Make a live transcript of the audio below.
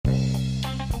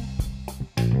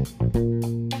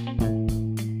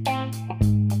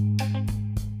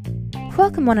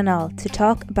Welcome one and all to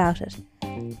Talk About It,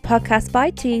 a podcast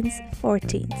by teens for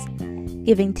teens,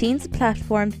 giving teens a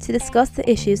platform to discuss the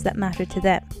issues that matter to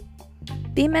them.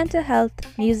 Be mental health,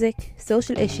 music,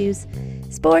 social issues,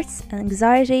 sports,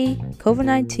 anxiety,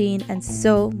 COVID-19 and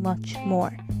so much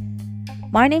more.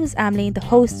 My name is Emily, the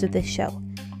host of this show,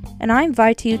 and I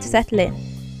invite you to settle in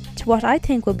to what I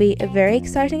think will be a very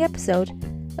exciting episode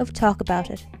of Talk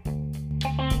About It.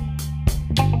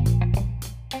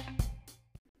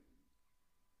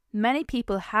 Many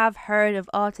people have heard of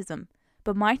autism,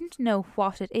 but mightn't know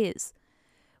what it is.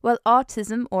 Well,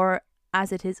 autism, or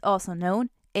as it is also known,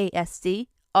 ASD,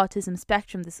 Autism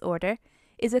Spectrum Disorder,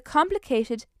 is a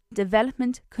complicated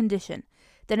development condition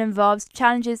that involves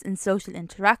challenges in social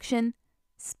interaction,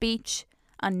 speech,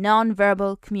 and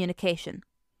non-verbal communication.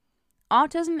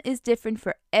 Autism is different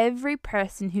for every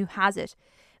person who has it,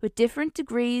 with different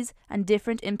degrees and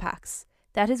different impacts.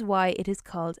 That is why it is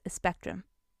called a spectrum.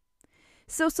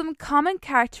 So some common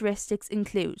characteristics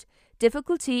include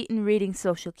difficulty in reading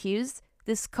social cues,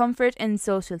 discomfort in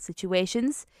social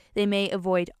situations, they may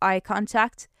avoid eye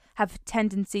contact, have a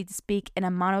tendency to speak in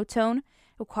a monotone,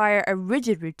 require a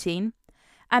rigid routine,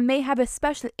 and may have a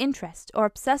special interest or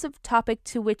obsessive topic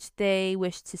to which they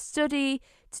wish to study,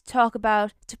 to talk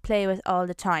about, to play with all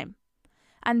the time.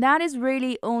 And that is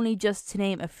really only just to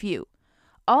name a few.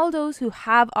 All those who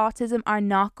have autism are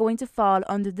not going to fall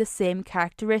under the same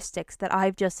characteristics that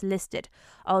I've just listed,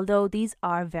 although these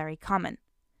are very common.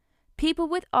 People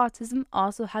with autism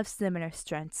also have similar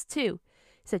strengths too,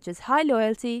 such as high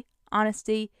loyalty,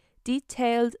 honesty,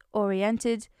 detailed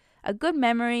oriented, a good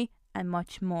memory, and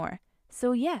much more.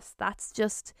 So yes, that's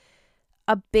just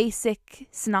a basic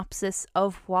synopsis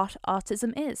of what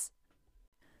autism is.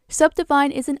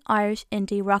 Subdivine is an Irish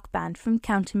indie rock band from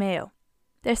County Mayo.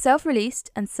 Their self-released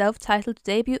and self-titled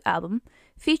debut album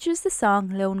features the song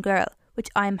Lone Girl, which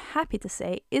I am happy to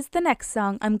say is the next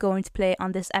song I'm going to play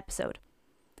on this episode.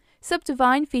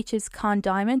 Subdivine features Con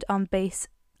Diamond on bass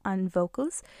and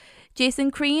vocals,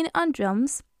 Jason Crean on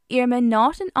drums, Irma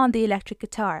Naughton on the electric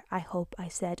guitar. I hope I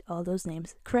said all those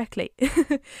names correctly.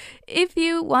 If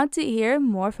you want to hear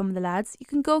more from the lads, you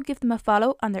can go give them a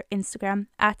follow on their Instagram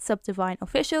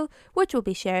 @SubdivineOfficial, which will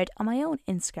be shared on my own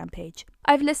Instagram page.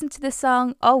 I've listened to this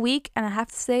song all week and I have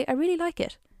to say I really like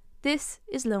it. This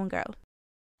is Lone Girl.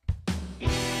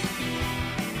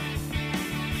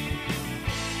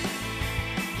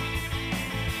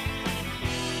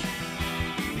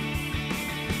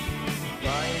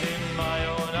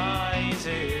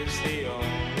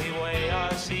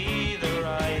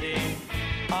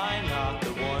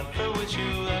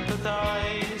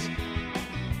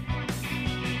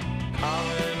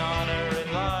 Common honor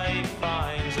in life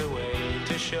finds a way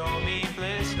to show me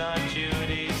bliss, not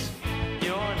duties.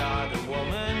 You're not a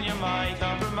woman, you might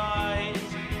compromise.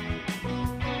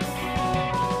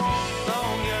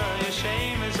 Lone girl, your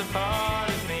shame is a part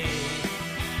of me.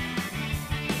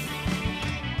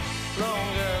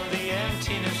 Lone girl, the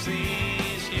emptiness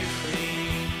leaves you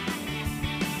free.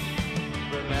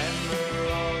 Remember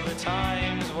all the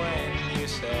times when you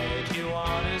said you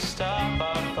want to stop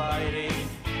our fighting.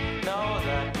 Know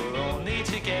that we're only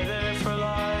together for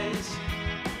lies.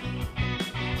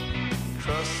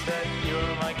 Trust that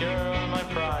you're my girl, my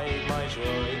pride, my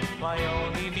joy, my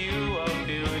only view of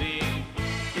beauty.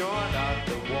 You're not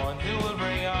the one who will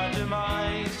bring our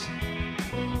demise.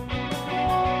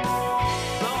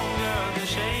 Lone girl, the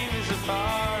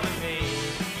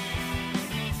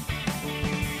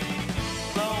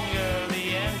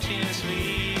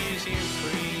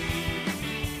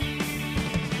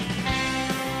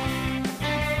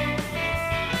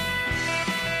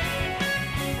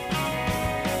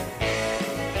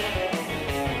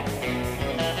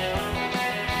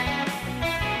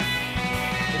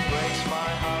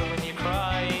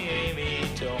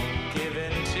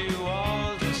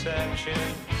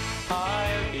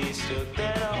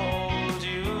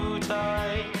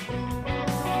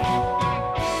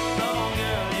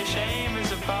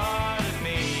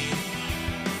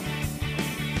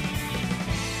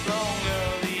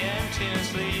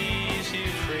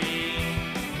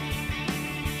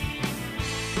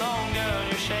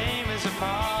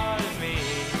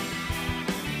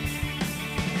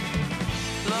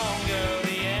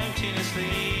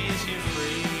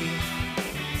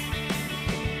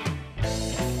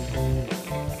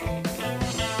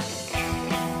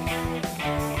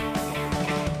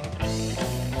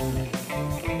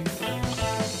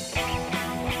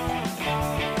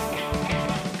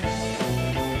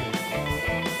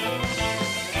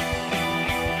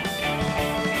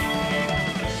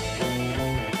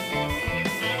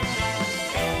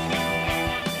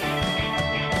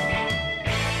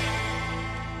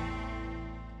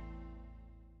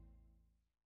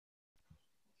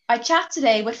I chat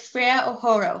today with Freya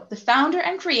O'Horo, the founder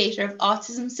and creator of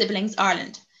Autism Siblings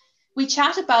Ireland. We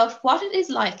chat about what it is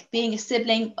like being a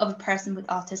sibling of a person with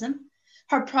autism,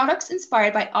 her products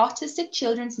inspired by autistic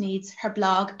children's needs, her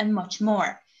blog, and much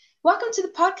more. Welcome to the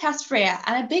podcast, Freya,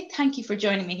 and a big thank you for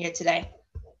joining me here today.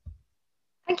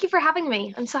 Thank you for having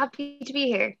me. I'm so happy to be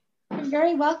here. You're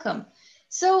very welcome.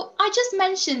 So I just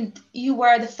mentioned you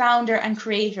were the founder and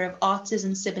creator of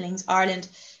Autism Siblings Ireland.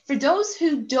 For those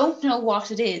who don't know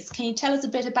what it is, can you tell us a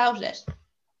bit about it?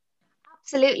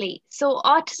 Absolutely. So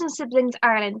Autism Siblings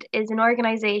Ireland is an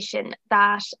organisation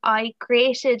that I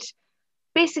created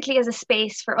basically as a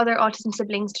space for other autism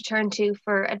siblings to turn to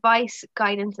for advice,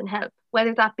 guidance and help,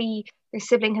 whether that be their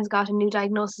sibling has got a new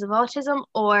diagnosis of autism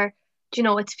or,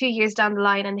 it's a few years down the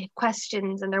line and they have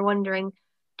questions and they're wondering,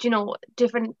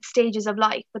 different stages of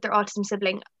life with their autism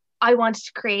sibling. I wanted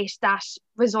to create that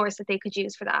resource that they could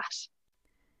use for that.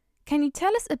 Can you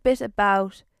tell us a bit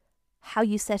about how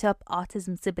you set up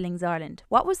Autism Siblings Ireland?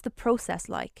 What was the process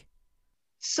like?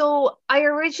 So I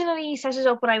originally set it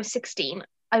up when I was 16.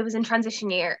 I was in transition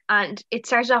year and it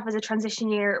started off as a transition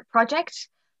year project.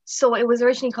 So it was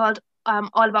originally called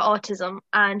All About Autism,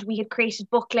 and we had created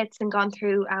booklets and gone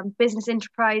through business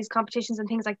enterprise competitions and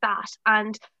things like that.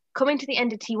 And coming to the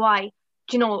end of TY,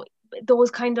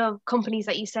 those kind of companies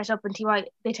that you set up in TY,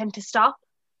 they tend to stop.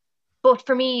 But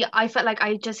for me, I felt like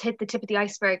I just hit the tip of the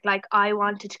iceberg. Like I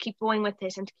wanted to keep going with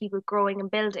it and to keep it growing and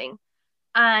building.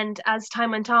 And as time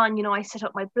went on, I set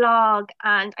up my blog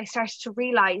and I started to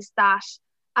realize that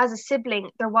as a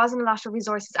sibling, there wasn't a lot of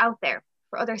resources out there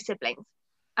for other siblings.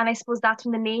 And I suppose that's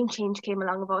when the name change came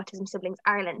along of Autism Siblings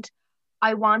Ireland.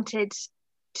 I wanted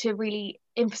to really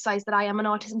emphasize that I am an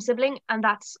autism sibling, and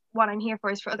that's what I'm here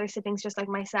for, is for other siblings just like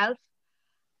myself.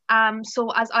 So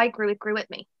as I grew, it grew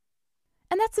with me.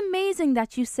 And that's amazing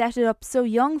that you set it up so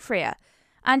young, Freya.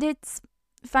 And it's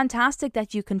fantastic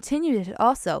that you continued it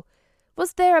also.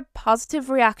 Was there a positive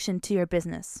reaction to your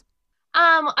business?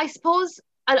 I suppose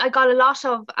I got a lot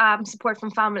of support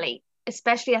from family,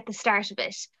 especially at the start of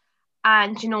it.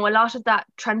 And, a lot of that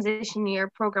transition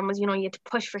year program was, you had to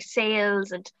push for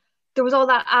sales and there was all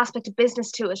that aspect of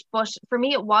business to it. But for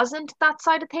me, it wasn't that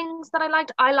side of things that I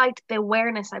liked. I liked the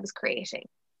awareness I was creating,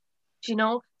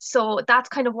 So that's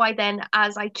kind of why then,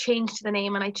 as I changed the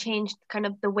name and I changed kind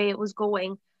of the way it was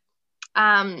going,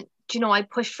 I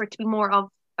pushed for it to be more of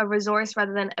a resource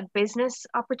rather than a business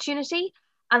opportunity.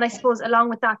 And I suppose along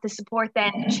with that, the support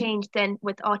then changed then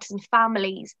with autism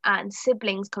families and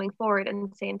siblings coming forward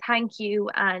and saying thank you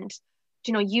and,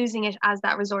 using it as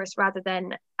that resource rather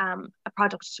than a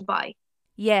product to buy.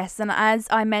 Yes, and as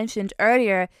I mentioned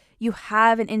earlier, you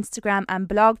have an Instagram and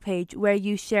blog page where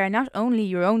you share not only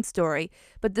your own story,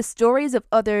 but the stories of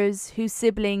others whose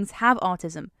siblings have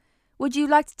autism. Would you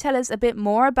like to tell us a bit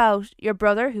more about your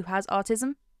brother who has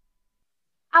autism?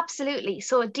 Absolutely.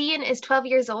 So Dean is 12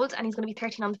 years old and he's going to be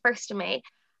 13 on the 1st of May.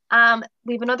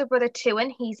 We have another brother,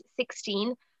 Tuan, he's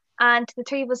 16. And the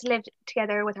three of us lived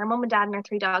together with our mum and dad and our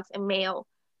 3 dogs in Mayo.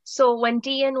 So when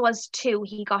Dean was 2,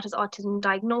 he got his autism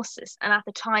diagnosis. And at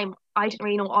the time, I didn't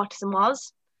really know what autism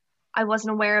was. I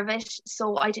wasn't aware of it.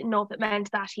 So I didn't know if it meant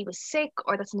that he was sick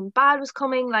or that something bad was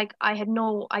coming. Like I had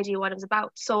no idea what it was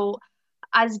about. So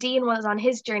as Dean was on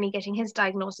his journey getting his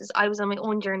diagnosis, I was on my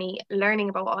own journey learning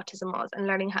about what autism was and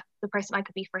learning the person I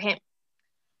could be for him.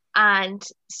 And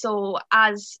so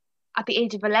as at the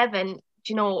age of 11,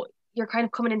 you're kind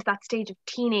of coming into that stage of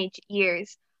teenage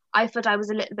years. I felt I was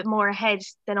a little bit more ahead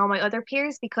than all my other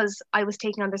peers because I was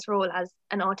taking on this role as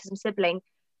an autism sibling,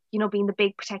 being the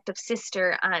big protective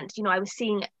sister. And, I was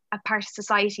seeing a part of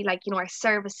society like, our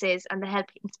services and the help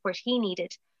and support he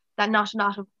needed that not a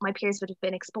lot of my peers would have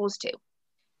been exposed to.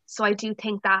 So I do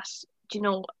think that,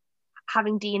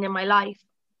 having Dean in my life,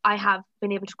 I have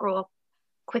been able to grow up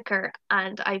quicker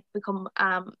and I've become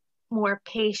more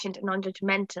patient and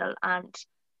non-judgmental and,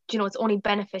 it's only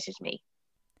benefited me.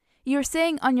 You're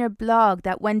saying on your blog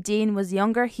that when Dean was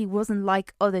younger, he wasn't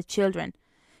like other children.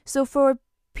 So for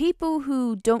people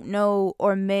who don't know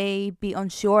or may be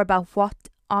unsure about what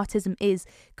autism is,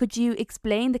 could you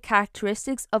explain the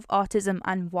characteristics of autism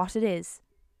and what it is?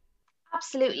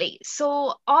 Absolutely.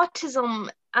 So autism,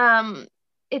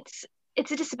 it's a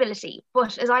disability,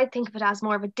 but as I think of it as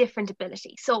more of a different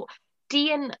ability. So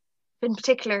Dean in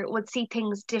particular would see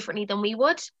things differently than we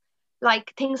would.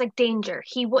 Like things like danger.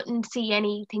 He wouldn't see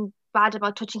anything bad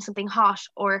about touching something hot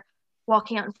or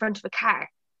walking out in front of a car.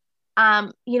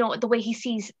 The way he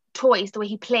sees toys, the way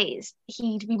he plays,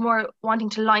 he'd be more wanting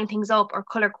to line things up or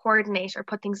color coordinate or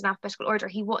put things in alphabetical order.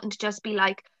 He wouldn't just be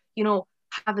like,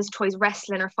 have his toys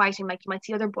wrestling or fighting like you might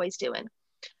see other boys doing.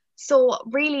 So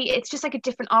really, it's just like a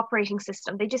different operating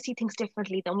system. They just see things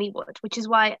differently than we would, which is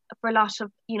why for a lot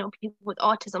of, people with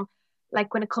autism,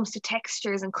 like when it comes to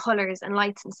textures and colors and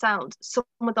lights and sounds, some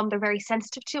of them they're very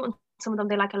sensitive to, and some of them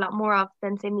they like a lot more of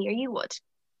than say me or you would.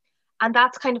 And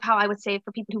that's kind of how I would say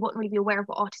for people who wouldn't really be aware of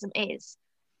what autism is,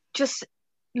 just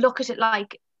look at it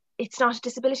like it's not a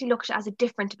disability, look at it as a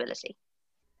different ability.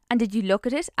 And did you look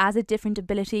at it as a different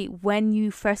ability when you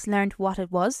first learned what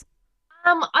it was?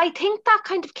 I think that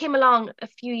kind of came along a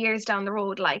few years down the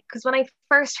road, like, because when I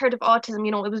first heard of autism,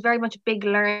 it was very much a big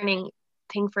learning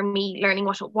thing for me, learning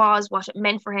what it was, what it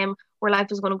meant for him, where life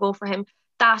was going to go for him.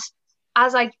 That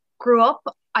as I grew up,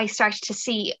 I started to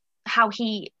see how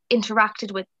he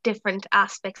interacted with different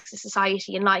aspects of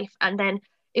society and life. And then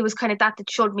it was kind of that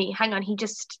showed me, hang on, he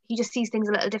just sees things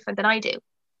a little different than I do.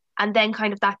 And then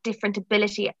kind of that different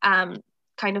ability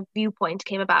kind of viewpoint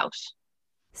came about.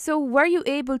 So were you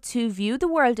able to view the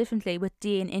world differently with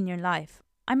Dean in your life?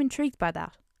 I'm intrigued by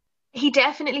that. He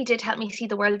definitely did help me see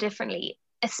the world differently,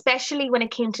 especially when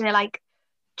it came to like,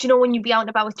 when you be out and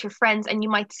about with your friends and you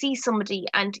might see somebody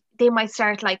and they might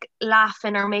start like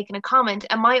laughing or making a comment.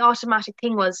 And my automatic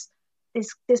thing was,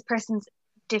 this person's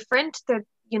different.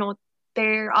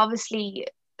 They're obviously,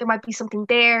 there might be something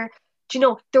there.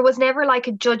 There was never like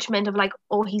a judgment of like,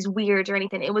 oh, he's weird or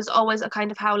anything. It was always a kind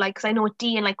of how, like, because I know with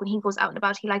Dean, like when he goes out and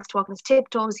about, he likes to walk on his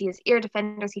tiptoes, he has ear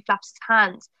defenders, he flaps his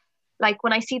hands. Like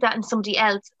when I see that in somebody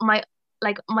else, my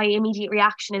immediate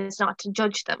reaction is not to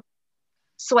judge them.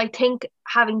 So I think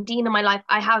having Dean in my life,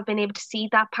 I have been able to see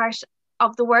that part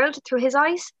of the world through his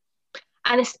eyes.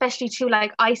 And especially too,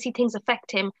 like I see things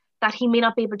affect him that he may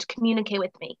not be able to communicate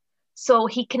with me. So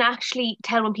he can actually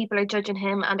tell when people are judging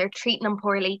him and they're treating him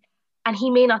poorly. And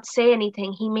he may not say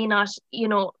anything, he may not,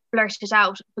 blurt it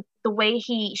out, but the way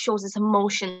he shows his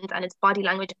emotions and his body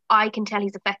language, I can tell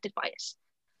he's affected by it.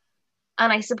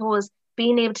 And I suppose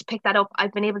being able to pick that up,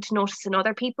 I've been able to notice in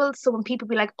other people. So when people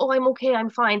be like, oh, I'm okay,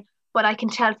 I'm fine, but I can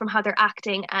tell from how they're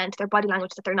acting and their body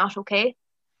language that they're not okay.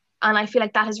 And I feel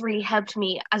like that has really helped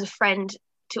me as a friend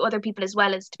to other people, as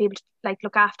well as to be able to like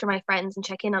look after my friends and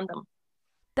check in on them.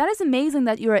 That is amazing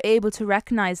that you are able to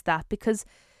recognize that, because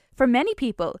for many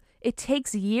people, it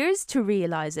takes years to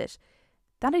realize it.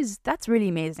 That's really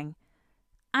amazing.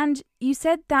 And you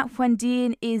said that when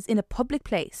Dean is in a public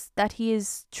place, that he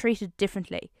is treated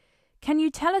differently. Can you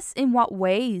tell us in what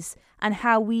ways and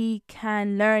how we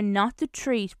can learn not to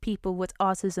treat people with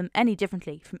autism any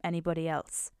differently from anybody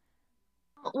else?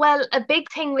 Well, a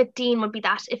big thing with Dean would be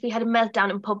that if he had a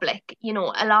meltdown in public,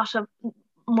 a lot of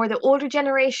more the older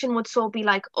generation would so be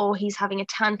like, oh, he's having a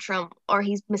tantrum or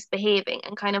he's misbehaving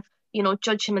and kind of,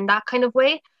 judge him in that kind of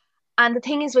way. And the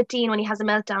thing is with Dean, when he has a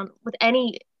meltdown, with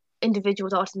any individual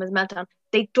with autism has a meltdown,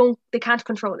 they can't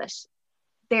control it.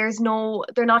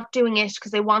 They're not doing it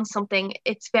because they want something.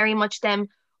 It's very much them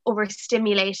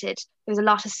overstimulated. There's a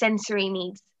lot of sensory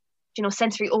needs,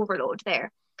 sensory overload there.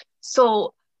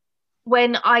 So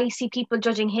when I see people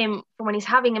judging him for when he's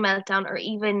having a meltdown, or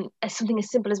even something as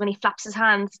simple as when he flaps his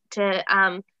hands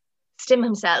to stim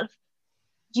himself,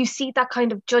 you see that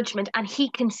kind of judgment, and he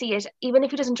can see it. Even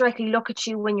if he doesn't directly look at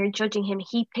you when you're judging him,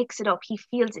 he picks it up, he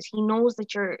feels it, he knows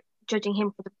that you're judging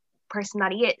him for the person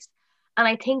that he is. And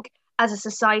I think as a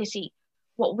society,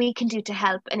 what we can do to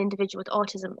help an individual with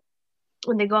autism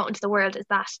when they go out into the world is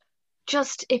that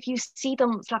just if you see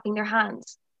them slapping their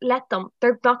hands, let them.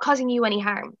 They're not causing you any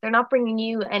harm. They're not bringing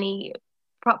you any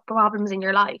problems in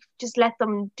your life. Just let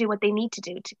them do what they need to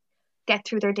do to get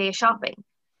through their day of shopping.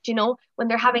 When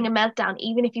they're having a meltdown,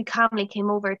 even if you calmly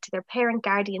came over to their parent,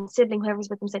 guardian, sibling, whoever's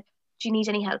with them, said, do you need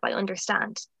any help? I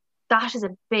understand. That is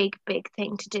a big, big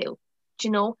thing to do.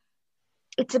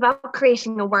 It's about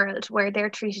creating a world where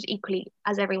they're treated equally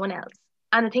as everyone else.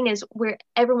 And the thing is, where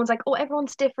everyone's like, oh,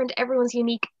 everyone's different, everyone's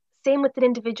unique. Same with an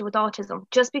individual with autism.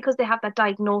 Just because they have that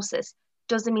diagnosis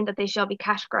doesn't mean that they shall be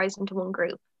categorized into one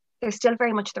group. They're still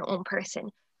very much their own person.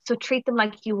 So treat them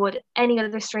like you would any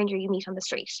other stranger you meet on the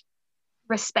street.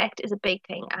 Respect is a big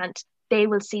thing, and they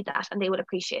will see that and they will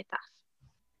appreciate that.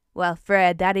 Well,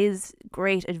 Fred, that is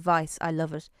great advice. I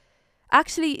love it.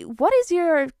 Actually, what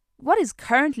is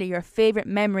currently your favourite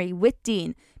memory with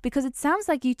Dean? Because it sounds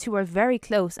like you two are very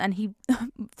close, and he,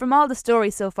 from all the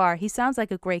stories so far, he sounds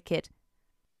like a great kid.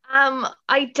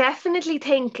 I definitely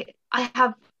think I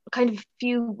have kind of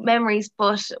few memories,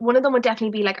 but one of them would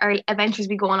definitely be like our adventures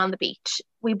we go on the beach.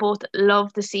 We both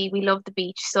love the sea, we love the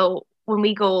beach, so when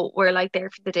we go, we're like there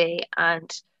for the day. And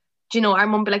our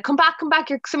mum be like, come back,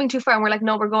 you're swimming too far, and we're like,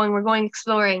 no, we're going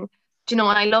exploring. And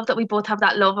I love that we both have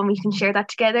that love and we can share that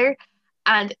together.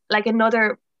 And like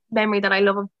another memory that I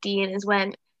love of Dean is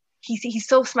when he's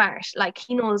so smart, like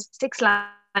he knows 6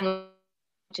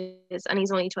 languages and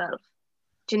he's only 12.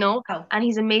 Do you know? Oh. And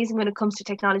he's amazing when it comes to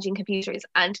technology and computers.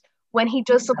 And when he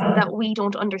does something that we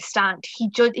don't understand, he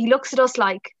looks at us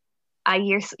like,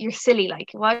 you're silly. Like,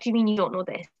 what do you mean you don't know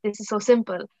this? This is so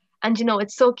simple. And, you know,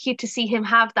 it's so cute to see him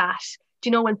have that. Do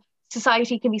you know, when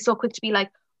society can be so quick to be like,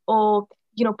 oh,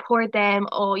 you know, poor them,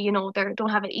 or, you know, they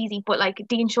don't have it easy. But like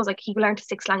Dean shows, like, he learned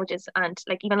 6 languages, and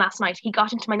like even last night he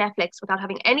got into my Netflix without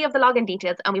having any of the login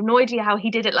details, and we have no idea how he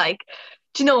did it. Like,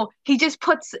 do you know, he just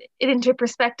puts it into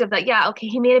perspective that, yeah, okay,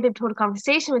 he may have been told a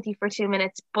conversation with you for 2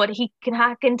 minutes, but he can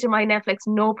hack into my Netflix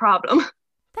no problem.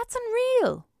 That's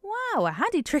unreal. Wow, a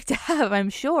handy trick to have, I'm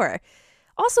sure.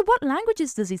 Also, what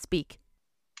languages does he speak?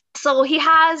 So he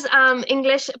has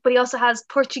English, but he also has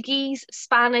Portuguese,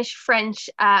 Spanish, French,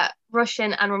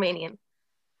 Russian, and Romanian.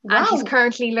 Wow. And he's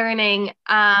currently learning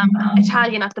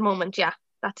Italian at the moment. Yeah,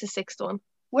 that's his 6th one.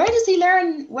 Where does he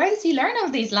learn all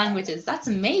these languages? That's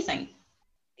amazing.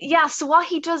 Yeah, so what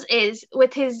he does is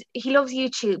he loves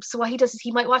YouTube. So what he does is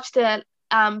he might watch the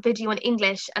video in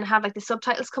English and have like the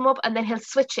subtitles come up, and then he'll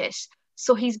switch it.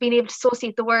 So he's been able to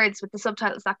associate the words with the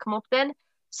subtitles that come up then.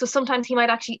 So sometimes he might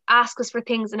actually ask us for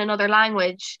things in another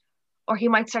language, or he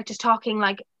might start just talking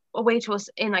like away to us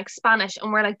in like Spanish,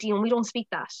 and we're like, Dean, we don't speak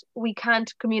that. We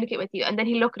can't communicate with you. And then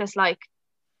he'll look at us like,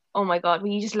 oh my God,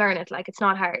 will you just learn it? Like, it's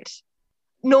not hard.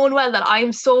 Knowing well that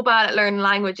I'm so bad at learning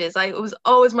languages. It was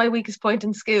always my weakest point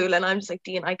in school, and I'm just like,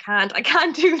 Dean, I can't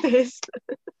do this.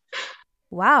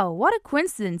 Wow, what a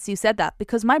coincidence you said that,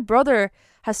 because my brother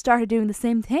has started doing the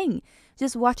same thing,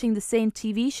 just watching the same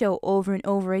TV show over and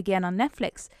over again on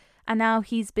Netflix, and now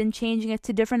he's been changing it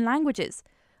to different languages.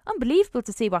 Unbelievable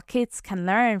to see what kids can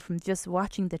learn from just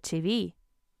watching the TV.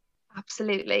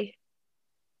 Absolutely.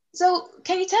 So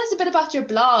can you tell us a bit about your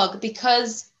blog?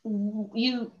 Because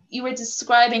you were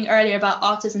describing earlier about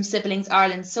Autism Siblings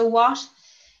Ireland. So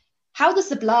how does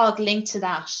the blog link to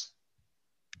that?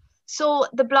 So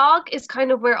the blog is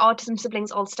kind of where Autism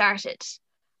Siblings all started.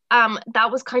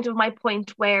 That was kind of my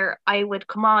point where I would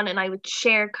come on and I would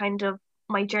share kind of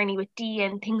my journey with Dee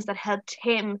and things that helped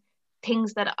him,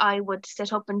 things that I would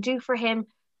set up and do for him,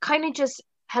 kind of just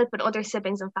helping other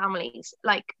siblings and families.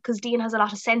 Like, because Dean has a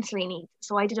lot of sensory needs.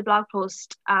 So I did a blog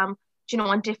post, on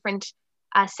different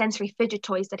sensory fidget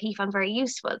toys that he found very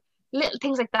useful. Little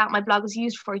things like that my blog was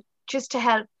used for, just to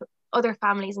help other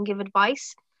families and give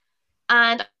advice.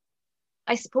 And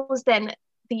I suppose then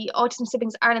the Autism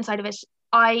Siblings Ireland side of it,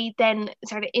 I then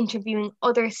started interviewing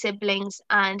other siblings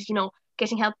and,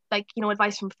 getting help, like,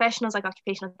 advice from professionals like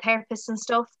occupational therapists and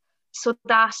stuff. So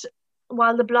that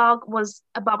while the blog was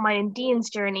about mine and Dean's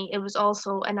journey, it was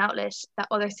also an outlet that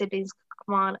other siblings could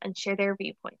come on and share their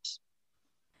viewpoint.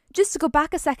 Just to go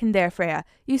back a second there, Freya,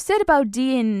 you said about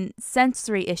Dean's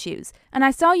sensory issues, and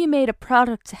I saw you made a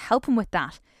product to help him with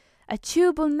that. A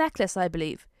chewable necklace, I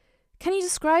believe. Can you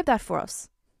describe that for us?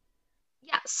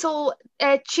 Yeah, so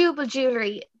chewable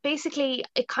jewellery, basically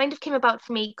it kind of came about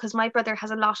for me because my brother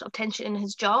has a lot of tension in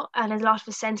his jaw and a lot of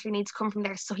his sensory needs come from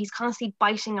there. So he's constantly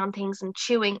biting on things and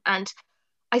chewing. And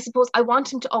I suppose I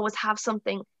want him to always have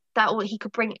something that he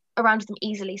could bring around with him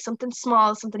easily, something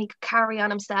small, something he could carry on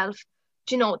himself,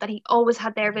 that he always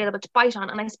had there available to bite on.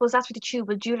 And I suppose that's where the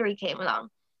chewable jewellery came along.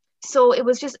 So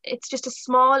it's just a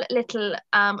small little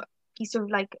piece of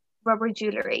like rubber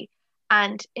jewellery,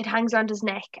 and it hangs around his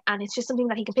neck, and it's just something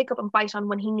that he can pick up and bite on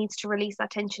when he needs to release that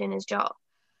tension in his jaw.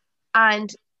 And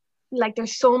like,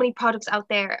 there's so many products out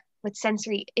there with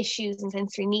sensory issues and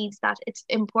sensory needs that it's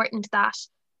important that,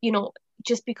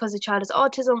 just because a child has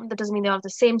autism, that doesn't mean they all have the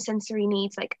same sensory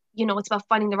needs. Like, it's about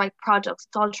finding the right products.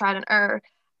 It's all trial and error.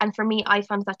 And for me, I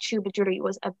found that chewable jewellery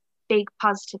was a big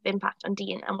positive impact on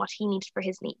Dean and what he needed for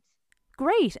his needs.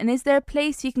 Great. And is there a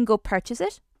place you can go purchase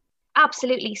it?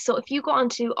 Absolutely. So if you go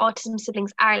onto Autism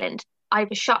Siblings Ireland, I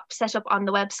have a shop set up on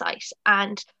the website,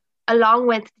 and along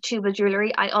with the chewable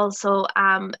jewellery, I also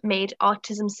made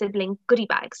Autism Sibling goodie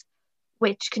bags,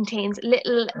 which contains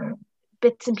little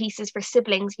bits and pieces for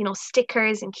siblings,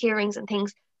 stickers and key rings and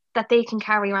things that they can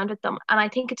carry around with them. And I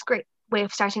think it's a great way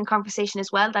of starting a conversation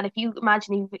as well, that if you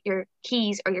imagine your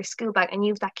keys or your school bag and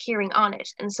you have that key ring on it,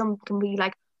 and someone can be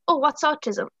like, oh, what's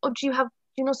autism? Oh, do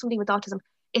you know somebody with autism?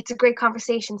 It's a great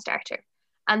conversation starter.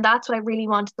 And that's what I really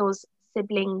want those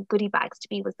sibling goodie bags to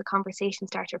be, was the conversation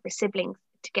starter for siblings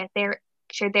to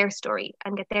share their story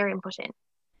and get their input in.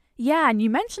 Yeah, and you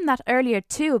mentioned that earlier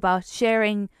too, about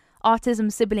sharing autism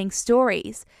sibling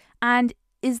stories. And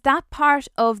is that part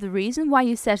of the reason why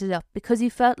you set it up? Because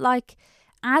you felt like,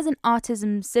 as an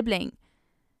autism sibling,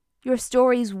 your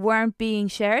stories weren't being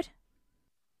shared?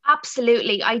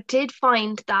 Absolutely. I did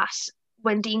find that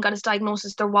when Dean got his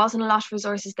diagnosis, there wasn't a lot of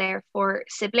resources there for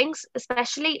siblings,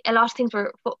 especially. A lot of things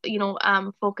were,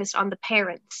 focused on the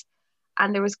parents.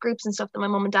 And there was groups and stuff that my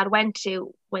mum and dad went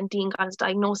to when Dean got his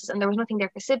diagnosis, and there was nothing there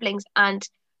for siblings. And,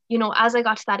 as I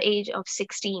got to that age of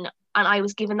 16 and I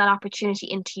was given that opportunity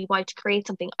in TY to create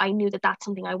something, I knew that that's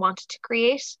something I wanted to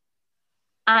create.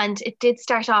 And it did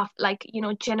start off like,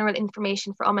 general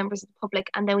information for all members of the public.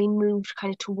 And then we moved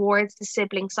kind of towards the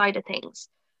sibling side of things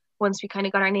once we kind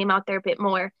of got our name out there a bit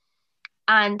more.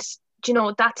 And,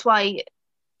 that's why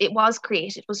it was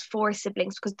created. It was for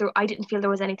siblings, because I didn't feel there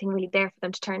was anything really there for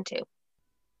them to turn to.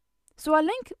 So I'll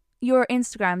link your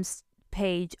Instagram's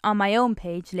page on my own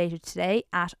page later today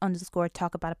at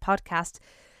 _talk about a podcast.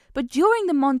 But during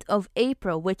the month of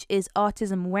April, which is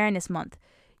Autism Awareness Month,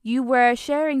 you were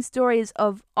sharing stories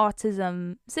of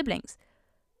autism siblings.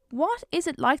 What is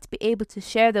it like to be able to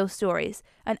share those stories?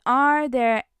 And are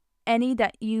there any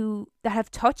that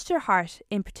have touched your heart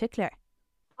in particular?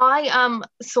 I am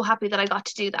so happy that I got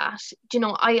to do that.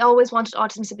 I always wanted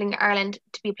Autism Sibling Ireland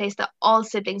to be a place that all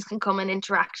siblings can come and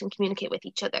interact and communicate with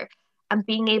each other. And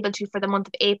being able to, for the month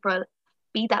of April,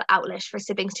 be that outlet for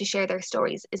siblings to share their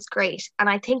stories is great. And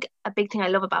I think a big thing I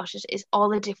love about it is all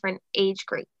the different age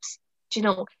groups.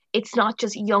 It's not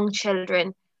just young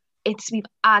children. We've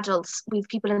adults, we've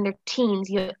people in their teens,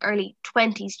 early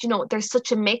 20s. There's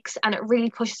such a mix, and it really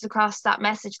pushes across that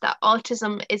message that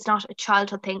autism is not a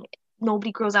childhood thing.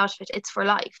 Nobody grows out of it. It's for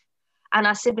life. And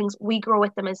as siblings, we grow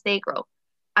with them as they grow.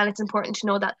 And it's important to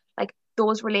know that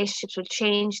those relationships will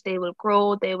change, they will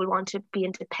grow, they will want to be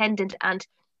independent. And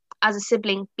as a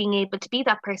sibling, being able to be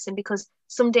that person, because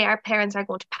someday our parents are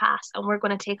going to pass and we're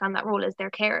going to take on that role as their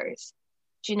carers.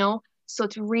 So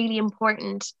it's really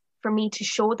important for me to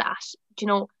show that,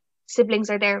 siblings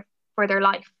are there for their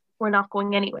life. We're not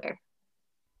going anywhere.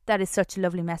 That is such a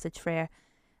lovely message, Freya.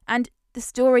 And the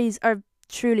stories are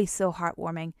truly so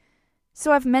heartwarming.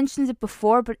 So I've mentioned it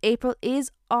before, but April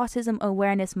is Autism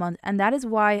Awareness Month, and that is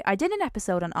why I did an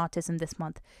episode on autism this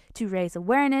month, to raise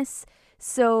awareness.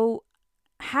 So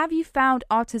have you found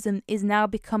autism is now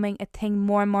becoming a thing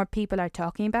more and more people are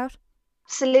talking about?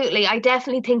 Absolutely. I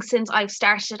definitely think since I've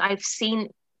started, I've seen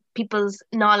people's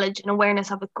knowledge and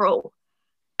awareness of it grow.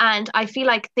 And I feel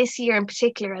like this year in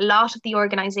particular, a lot of the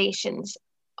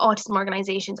autism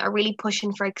organizations are really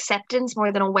pushing for acceptance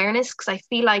more than awareness, because I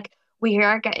feel like we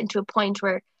are getting to a point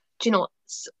where,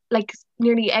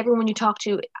 nearly everyone you talk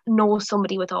to knows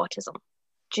somebody with autism,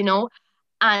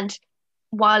 and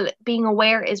while being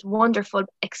aware is wonderful,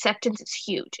 acceptance is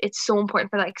huge. It's so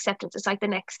important for that acceptance. It's like the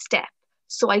next step.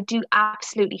 So I do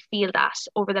absolutely feel that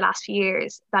over the last few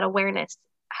years, that awareness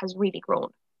has really grown.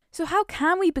 So how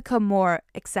can we become more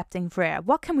accepting, Freya?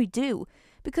 What can we do?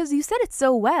 Because you said it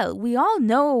so well. We all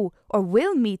know or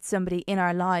will meet somebody in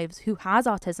our lives who has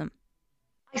autism.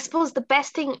 I suppose the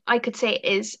best thing I could say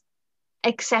is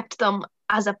accept them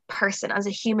as a person, as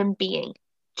a human being.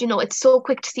 It's so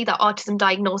quick to see that autism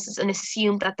diagnosis and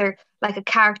assume that they're like a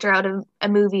character out of a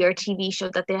movie or a TV show,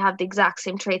 that they have the exact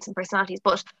same traits and personalities.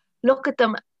 But look at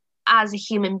them as a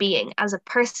human being, as a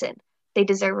person. They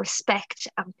deserve respect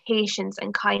and patience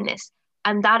and kindness.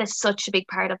 And that is such a big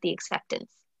part of the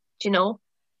acceptance.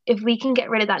 If we can get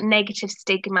rid of that negative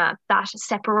stigma, that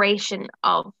separation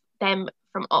of them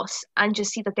from us, and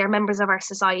just see that they're members of our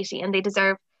society and they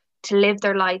deserve to live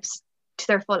their lives to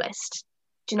their fullest,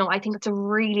 I think it's a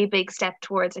really big step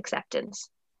towards acceptance.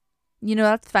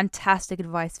 That's fantastic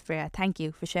advice, Freya. Thank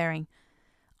you for sharing.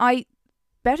 I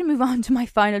better move on to my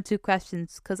final two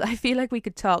questions, because I feel like we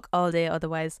could talk all day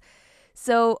otherwise.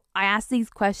 So I ask these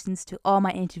questions to all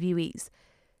my interviewees.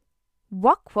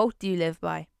 What quote do you live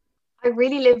by? I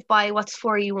really live by what's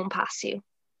for you won't pass you.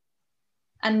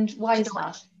 And why is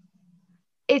that?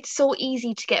 It's so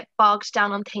easy to get bogged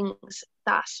down on things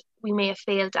that we may have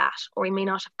failed at or we may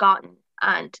not have gotten,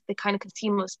 and they kind of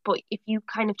consume us. But if you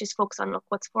kind of just focus on, look,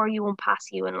 what's for you won't pass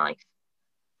you in life.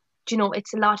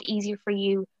 It's a lot easier for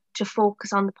you to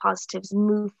focus on the positives,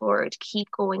 move forward, keep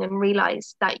going, and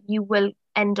realize that you will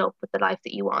end up with the life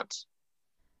that you want.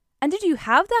 And did you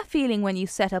have that feeling when you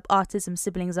set up Autism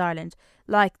Siblings Ireland,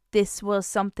 like this was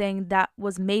something that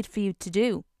was made for you to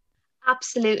do?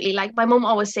 Absolutely. Like my mum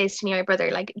always says to me, my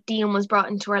brother, like Dean was brought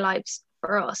into our lives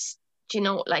for us.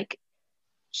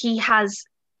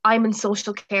 I'm in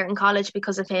social care in college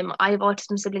because of him. I have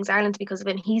Autism Siblings Ireland because of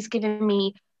him. He's given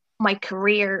me my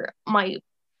career, my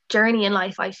journey in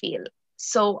life, I feel.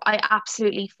 So I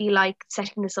absolutely feel like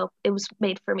setting this up, it was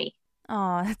made for me.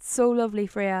 Oh, that's so lovely,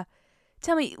 Freya.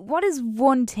 Tell me, what is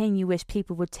one thing you wish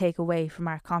people would take away from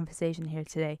our conversation here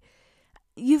today?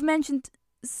 You've mentioned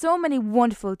so many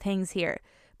wonderful things here,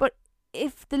 but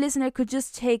if the listener could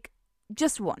just take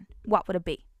just one, what would it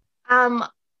be?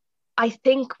 I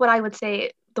think what I would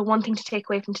say, the one thing to take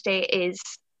away from today is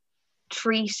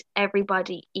treat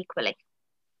everybody equally.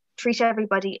 Treat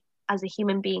everybody as a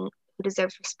human being who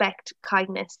deserves respect,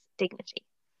 kindness, dignity.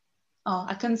 Oh,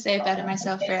 I couldn't say it better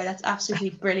myself, Freya. That's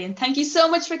absolutely brilliant. Thank you so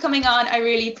much for coming on. I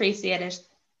really appreciate it.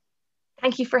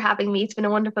 Thank you for having me. It's been a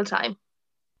wonderful time.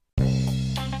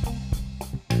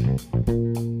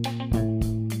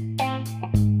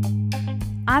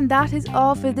 And that is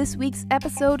all for this week's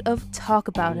episode of Talk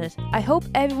About It. I hope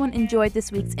everyone enjoyed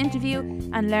this week's interview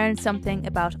and learned something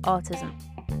about autism.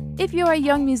 If you're a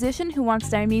young musician who wants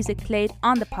their music played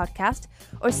on the podcast,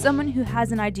 or someone who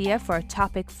has an idea for a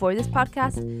topic for this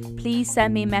podcast, please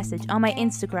send me a message on my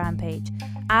Instagram page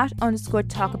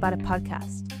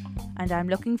 @_talkaboutitpodcast. And I'm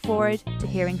looking forward to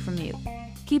hearing from you.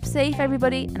 Keep safe,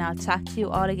 everybody, and I'll chat to you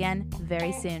all again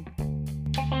very soon.